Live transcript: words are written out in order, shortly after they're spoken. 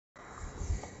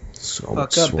So Fuck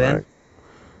much up, swag.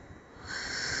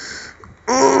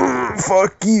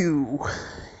 Fuck you.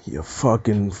 You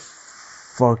fucking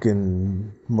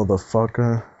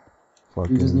motherfucker.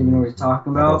 He doesn't even know what he's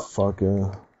talking about.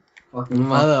 Motherfucker. Fucking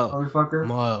motherfucker.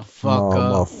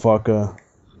 Motherfucker.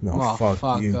 No,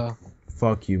 fuck you. Motherfucker.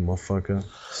 Fuck you, motherfucker.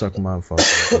 Suck my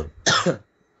fucking.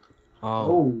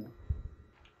 Oh.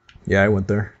 Yeah, I went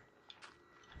there.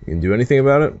 You can do anything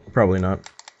about it? Probably not.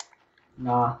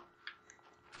 Nah.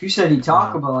 If you said eat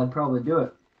Taco Bell, I'd probably do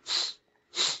it.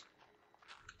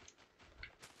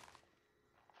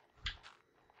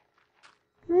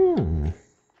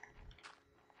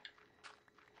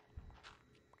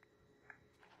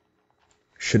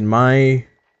 Should my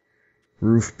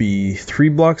roof be 3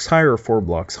 blocks high or 4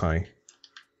 blocks high?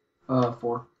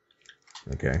 4.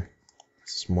 Okay.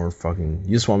 It's more fucking.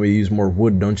 You just want me to use more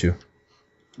wood, don't you?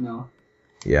 No.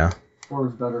 Yeah. 4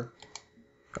 is better.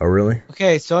 Oh, really?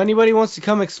 Okay, so anybody wants to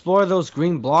come explore those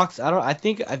green blocks? I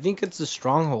think it's a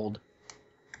stronghold.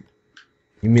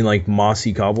 You mean like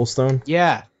mossy cobblestone?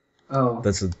 Yeah. Oh.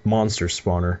 That's a monster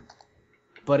spawner.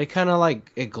 But it kind of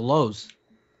like it glows.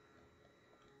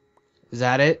 Is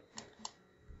that it?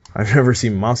 I've never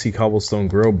seen mossy cobblestone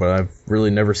grow, but I've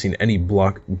really never seen any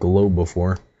block glow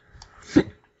before.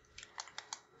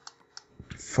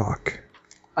 Fuck.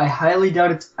 I highly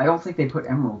doubt it's. I don't think they put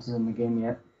emeralds in the game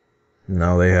yet.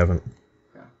 No, they haven't.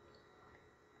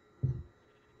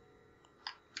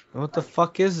 What the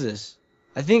fuck is this?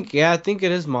 I think it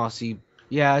is mossy.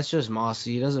 Yeah, it's just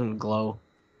mossy. It doesn't glow.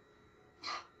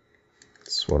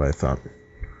 That's what I thought.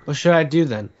 What should I do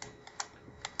then?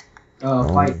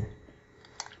 Fight.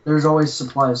 There's always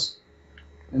supplies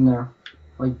in there.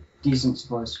 Like, decent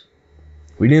supplies.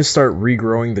 We need to start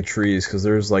regrowing the trees, because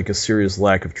there's like a serious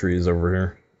lack of trees over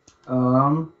here.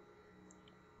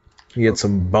 You get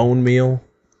some bone meal.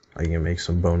 I can make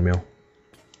some bone meal.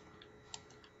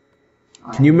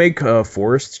 Can you make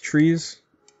forest trees?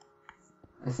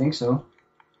 I think so.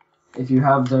 If you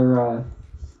have their,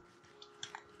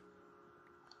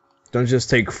 Don't just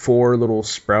take 4 little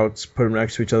sprouts, put them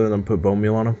next to each other, and then put bone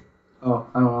meal on them? Oh,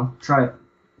 I don't know. Try it.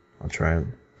 I'll try it.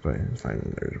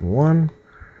 Fine. There's 1,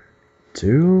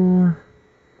 2,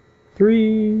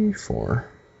 3, 4.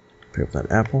 Pick up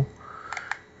that apple.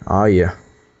 Ah, yeah.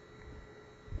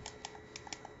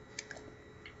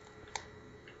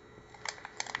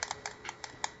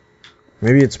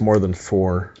 Maybe it's more than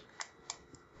 4.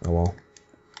 Oh well.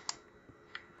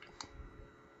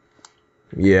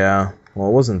 Yeah. Well,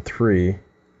 it wasn't 3. I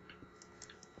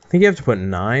think you have to put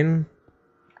 9.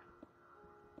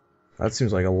 That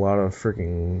seems like a lot of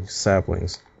freaking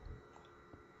saplings.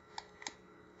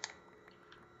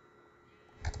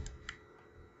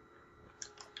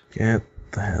 Get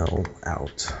the hell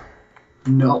out.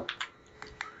 No.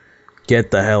 Get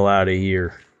the hell out of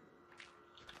here.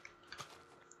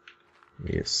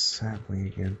 Yes, sapling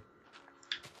again.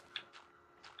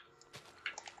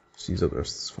 Seize up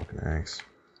this fucking axe.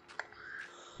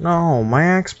 No, my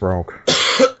axe broke.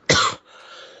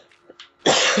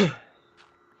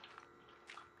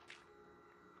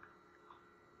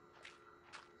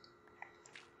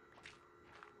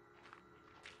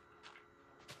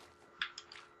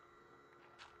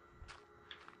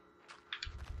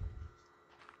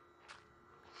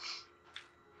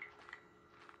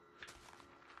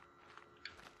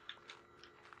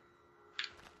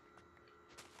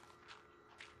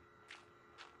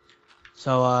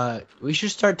 So, we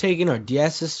should start taking our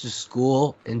DSs to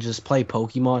school and just play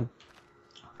Pokemon.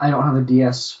 I don't have a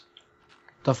DS.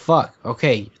 The fuck?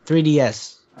 Okay,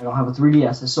 3DS. I don't have a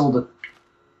 3DS. I sold it.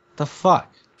 The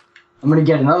fuck? I'm gonna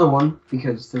get another one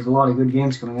because there's a lot of good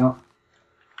games coming out.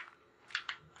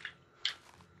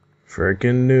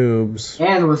 Frickin' noobs.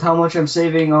 And with how much I'm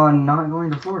saving on not going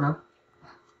to Florida,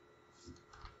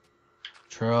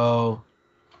 True.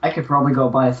 I could probably go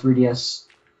buy a 3DS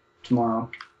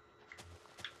tomorrow.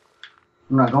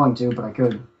 I'm not going to, but I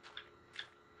could.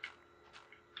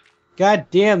 God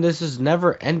damn, this is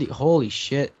never ending. Holy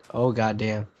shit. Oh, god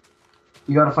damn.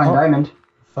 You gotta find diamond.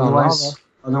 Found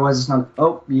Otherwise it's not.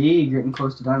 Oh, yeah, you're getting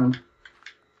close to diamond.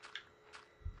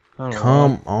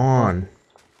 Come on.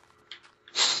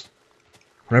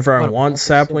 Whenever I want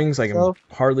saplings, I can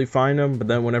hardly find them, but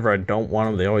then whenever I don't want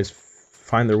them, they always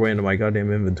find their way into my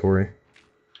goddamn inventory.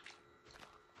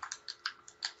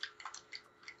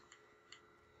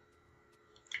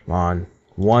 Come on.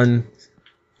 1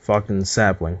 fucking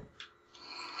sapling.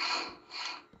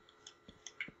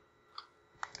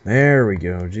 There we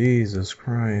go. Jesus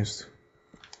Christ.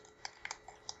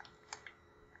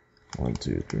 1,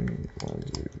 2, 3. 1,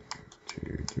 2,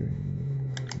 2,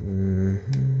 3.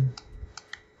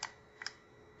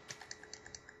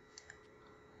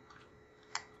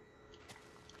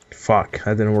 Fuck,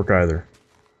 that didn't work either.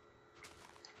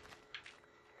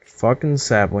 Fucking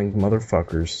sapling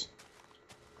motherfuckers.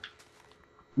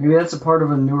 Maybe that's a part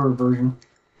of a newer version.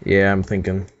 Yeah, I'm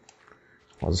thinking.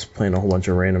 I'll just plant a whole bunch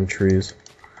of random trees.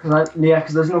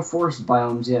 Because there's no forest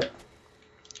biomes yet.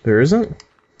 There isn't?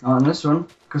 Not in this one.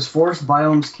 Because forest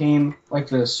biomes came, like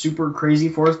the super crazy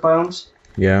forest biomes,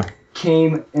 Yeah.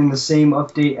 came in the same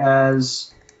update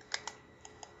as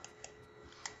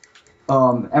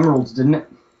Emeralds, didn't it?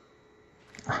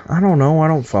 I don't know. I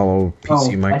don't follow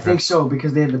PC Minecraft. I think so,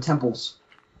 because they had the temples.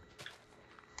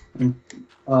 And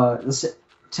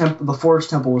the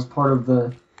forest temple was part of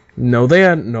the... No, they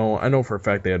had... No, I know for a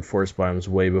fact they had forest biomes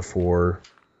way before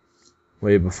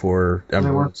Emeralds. They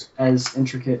weren't as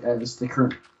intricate as the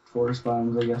current forest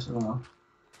biomes, I guess. I don't know.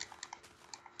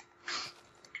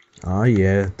 Ah,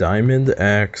 yeah. Diamond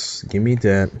axe. Give me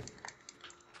that.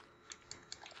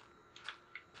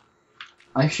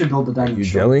 I should build a diamond You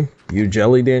ship. jelly? You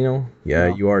jelly, Daniel? Yeah,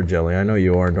 No. you are jelly. I know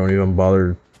you are. Don't even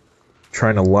bother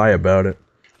trying to lie about it.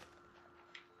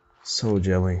 So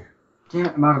jelly. Damn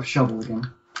it, I'm out of shovel again.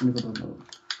 Let me go to another.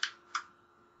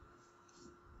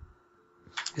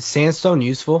 Is sandstone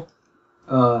useful?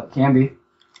 Can be.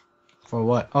 For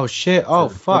what? Oh shit! Oh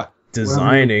fuck!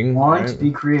 Designing. Want right? to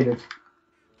be creative.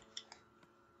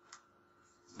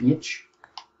 Bitch.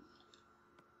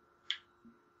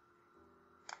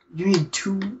 You need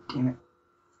 2. Damn it.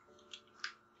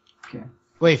 Okay.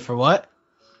 Wait, for what?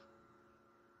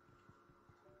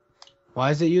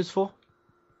 Why is it useful?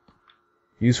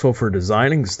 Useful for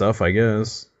designing stuff, I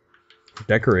guess.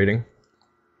 Decorating.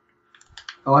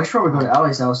 Oh, I should probably go to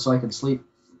Allie's house so I can sleep.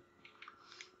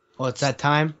 Oh, it's that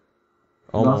time.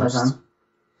 Not that Almost. time.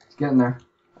 It's getting there.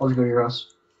 I'll just go to your house.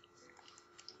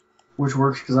 Which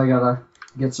works because I gotta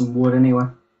get some wood anyway.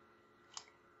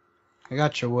 I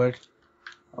got your wood.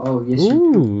 Oh, yes, you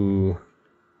do. Ooh.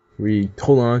 We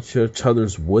holding on to each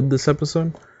other's wood this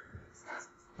episode?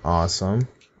 Awesome.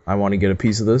 I want to get a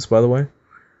piece of this, by the way.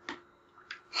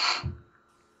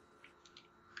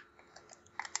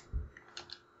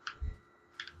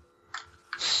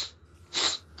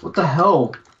 What the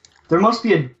hell? There must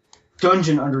be a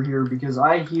dungeon under here because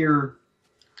I hear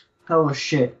hella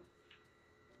shit.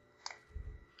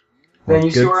 Well, Ben,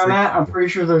 you see good where I'm for at? I'm you. pretty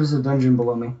sure there's a dungeon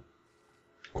below me.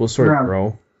 Cool story, Around.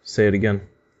 bro. Say it again.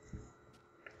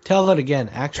 Tell it again.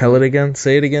 Actually. Tell it again.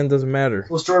 Say it again. Doesn't matter.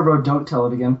 Well, story, bro, don't tell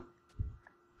it again.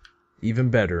 Even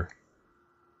better.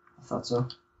 I thought so.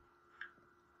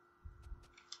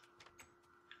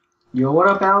 Yo, what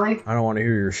up, Allie? I don't want to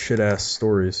hear your shit ass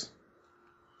stories.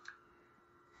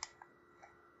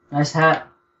 Nice hat.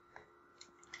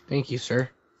 Thank you, sir.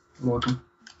 You're welcome.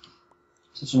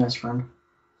 Such a nice friend.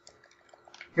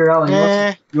 Here,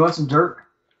 Allie, you want some dirt?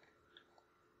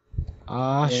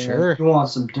 Yeah, Sure. You want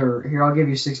some dirt. Here, I'll give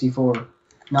you 64.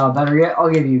 No, better yet, I'll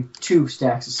give you 2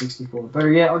 stacks of 64.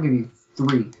 Better yet, I'll give you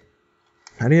 3.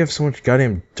 How do you have so much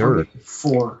goddamn I'll dirt? give you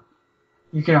 4.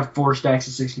 You can have 4 stacks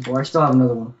of 64. I still have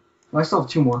another one. No, I still have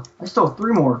 2 more. I still have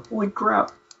 3 more. Holy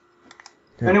crap.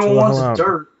 If Yeah, anyone chill the wants hell out.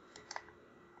 dirt.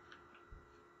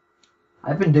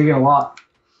 I've been digging a lot.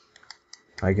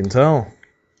 I can tell.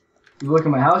 If you look at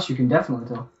my house, you can definitely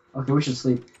tell. Okay, we should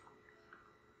sleep.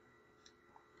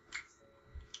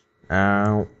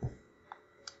 Ow.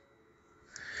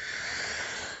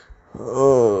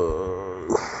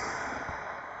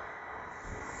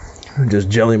 Just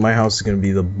jelly. My house is gonna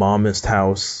be the bombest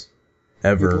house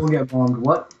ever. People get bombed.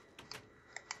 What?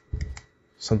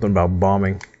 Something about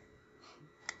bombing.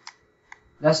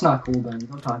 That's not cool, Ben.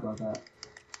 Don't talk about that.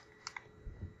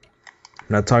 I'm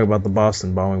not talking about the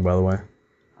Boston bombing, by the way.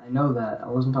 I know that. I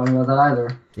wasn't talking about that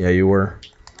either. Yeah, you were.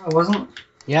 I wasn't.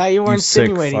 Yeah, you weren't sick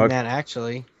insinuating fuck. that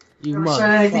actually. You Never said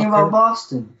anything motherfucker. about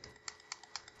Boston.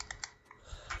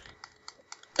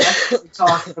 We're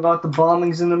talking about the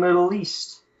bombings in the Middle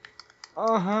East.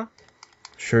 Uh-huh.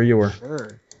 Sure you were.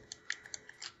 Sure.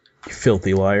 You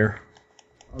filthy liar.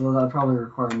 Although that would probably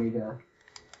require me to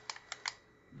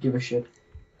give a shit.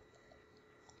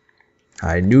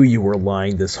 I knew you were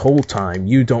lying this whole time.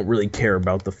 You don't really care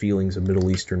about the feelings of Middle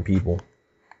Eastern people.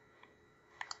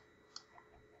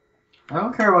 I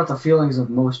don't care about the feelings of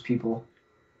most people.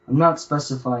 I'm not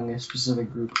specifying a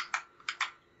specific group.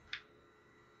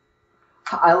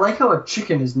 I like how a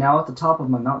chicken is now at the top of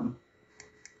my mountain.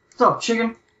 What's up,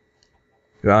 chicken?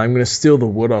 Well, I'm gonna steal the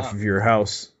wood off of your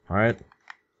house, alright?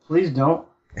 Please don't.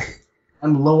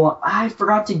 I'm low on... I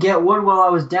forgot to get wood while I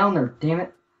was down there, damn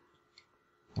it.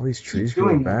 All these trees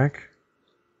doing grow that. back?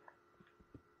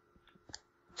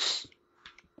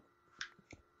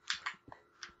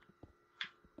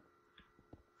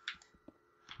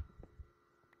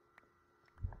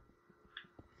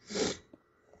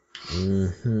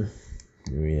 Mm-hmm.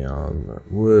 Yeah,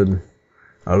 wood.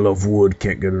 I love wood,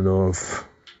 can't get enough.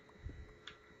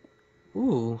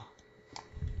 Ooh.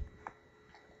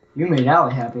 You made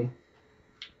Allie happy.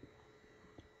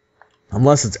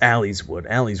 Unless it's Allie's wood.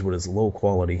 Allie's wood is low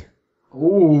quality.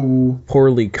 Ooh.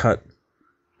 Poorly cut.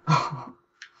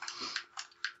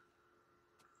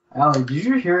 Allie, did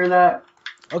you hear that?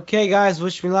 Okay, guys,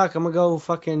 wish me luck. I'm gonna go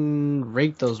fucking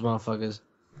rape those motherfuckers.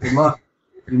 Good luck.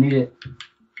 You need it.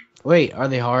 Wait, are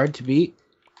they hard to beat?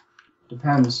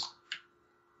 Depends.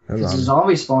 If it's a Depends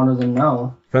zombie spawner, then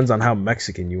no. on how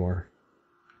Mexican you are.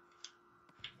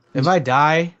 If I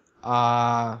die,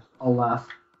 I'll laugh.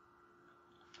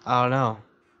 I don't know.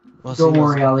 We'll Don't see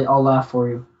worry, Allie. I'll laugh for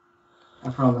you. I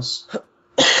promise.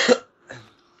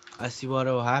 I see what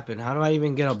will happen. How do I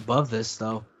even get above this,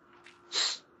 though?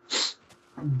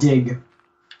 Dig.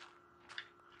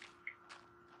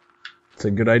 It's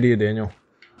a good idea, Daniel.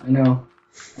 I know.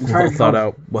 I'm trying Well to thought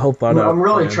help. out. Well thought out. I'm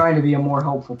really plan. trying to be a more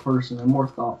helpful person and more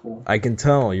thoughtful. I can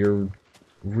tell you're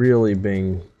really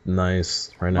being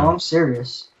nice right No, now. I'm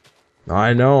serious.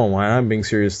 I know. I'm being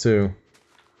serious too.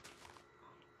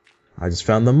 I just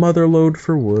found the mother lode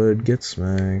for wood. Get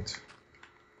smacked.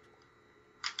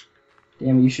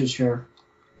 Damn it, you should share.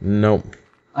 Nope.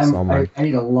 It's all I mine.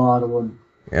 need a lot of wood.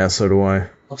 Yeah, so do I.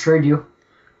 I'll trade you.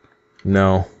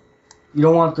 No. You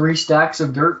don't want 3 stacks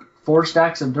of dirt, 4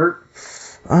 stacks of dirt,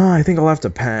 I think I'll have to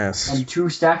pass. and 2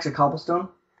 stacks of cobblestone,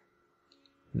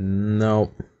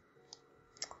 Nope.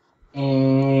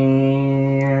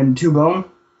 and 2 bone?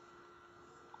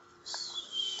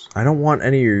 I don't want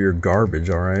any of your garbage,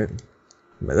 alright?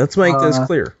 Let's make this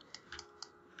clear.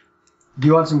 Do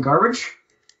you want some garbage?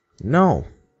 No.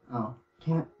 Oh,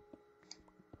 damn it.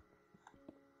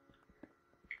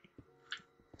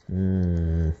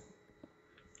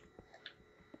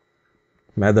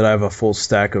 Mad that I have a full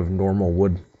stack of normal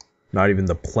wood. Not even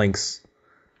the planks.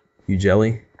 You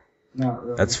jelly? Not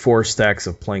really. That's 4 stacks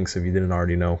of planks if you didn't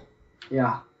already know.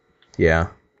 Yeah. Yeah.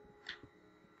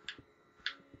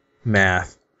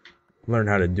 Math. Learn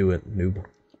how to do it, noob.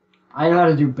 I know how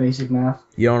to do basic math.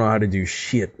 You don't know how to do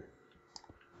shit.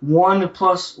 1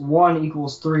 plus 1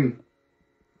 equals 3.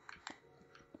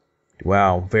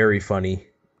 Wow, very funny.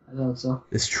 I thought so.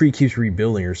 This tree keeps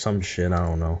rebuilding or some shit, I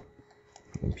don't know.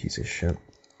 One piece of shit.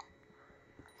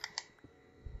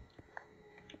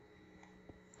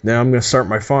 Then I'm gonna start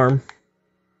my farm.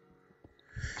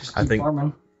 Just I keep think-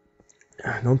 farming.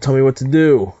 Don't tell me what to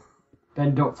do.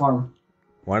 Then don't farm.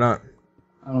 Why not?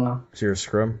 I don't know. 'Cause you're a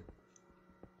scrub.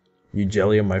 You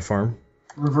jelly on my farm.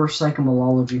 Reverse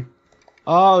psychomolology.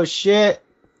 Oh, shit.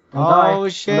 Don't die. Oh,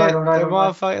 shit. Don't die, They're don't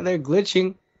die. motherfucking, they're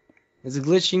glitching. It's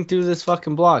glitching through this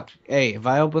fucking block. Hey, if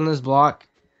I open this block,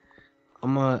 I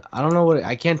don't know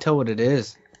I can't tell what it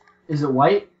is. Is it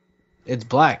white? It's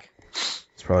black.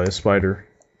 It's probably a spider.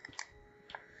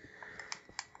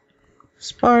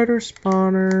 Spider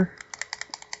spawner.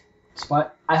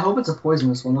 I hope it's a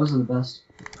poisonous one. Those are the best.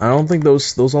 I don't think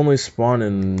those only spawn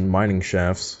in mining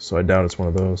shafts, so I doubt it's one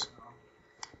of those.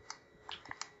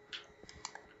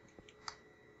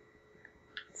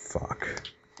 Fuck.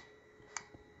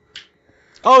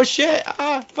 Oh, shit.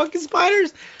 Ah, fucking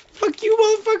spiders. Fuck you,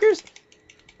 motherfuckers.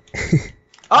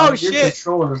 Oh, Your shit.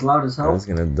 controller is loud as I hell. was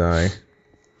gonna die.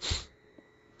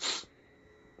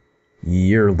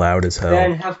 You're loud as hell.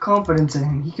 Ben, have confidence in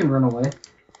him. He can run away.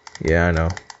 Yeah, I know.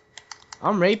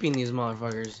 I'm raping these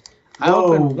motherfuckers. I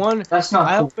Whoa, opened one. That's not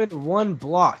I cool. opened one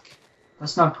block.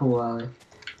 That's not cool, Allie.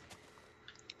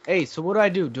 Hey, so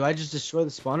what do? Do I just destroy the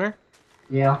spawner?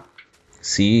 Yeah.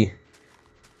 See?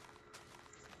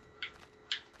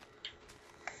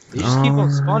 They just keep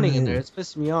on spawning in Alright. there. It's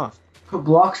pissing me off. Put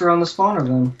blocks around the spawner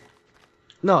then.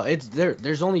 No, it's there.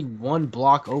 There's only one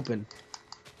block open.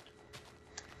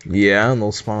 Yeah, and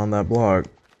they'll spawn on that block.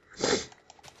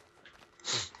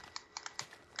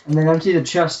 And then empty the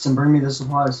chests and bring me the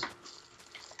supplies.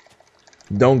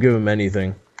 Don't give them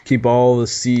anything. Keep all the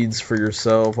seeds for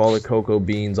yourself, all the cocoa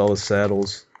beans, all the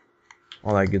saddles,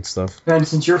 all that good stuff. Ben,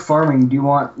 since you're farming, do you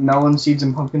want melon seeds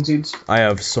and pumpkin seeds? I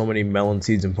have so many melon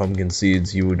seeds and pumpkin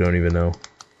seeds, you don't even know.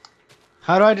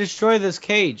 How do I destroy this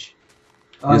cage?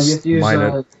 You Just have to use mine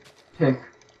a pick.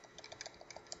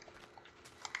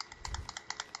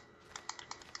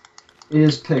 It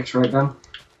is picks, right, Ben?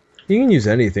 You can use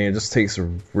anything, it just takes a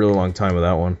really long time with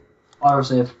that one.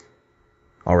 Autosave.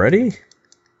 Already?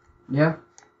 Yeah.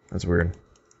 That's weird.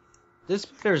 This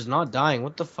spider's not dying.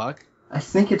 What the fuck? I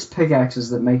think it's pickaxes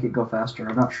that make it go faster.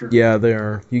 I'm not sure. Yeah, they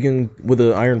are. You can, with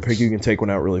an iron pick, you can take one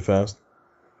out really fast.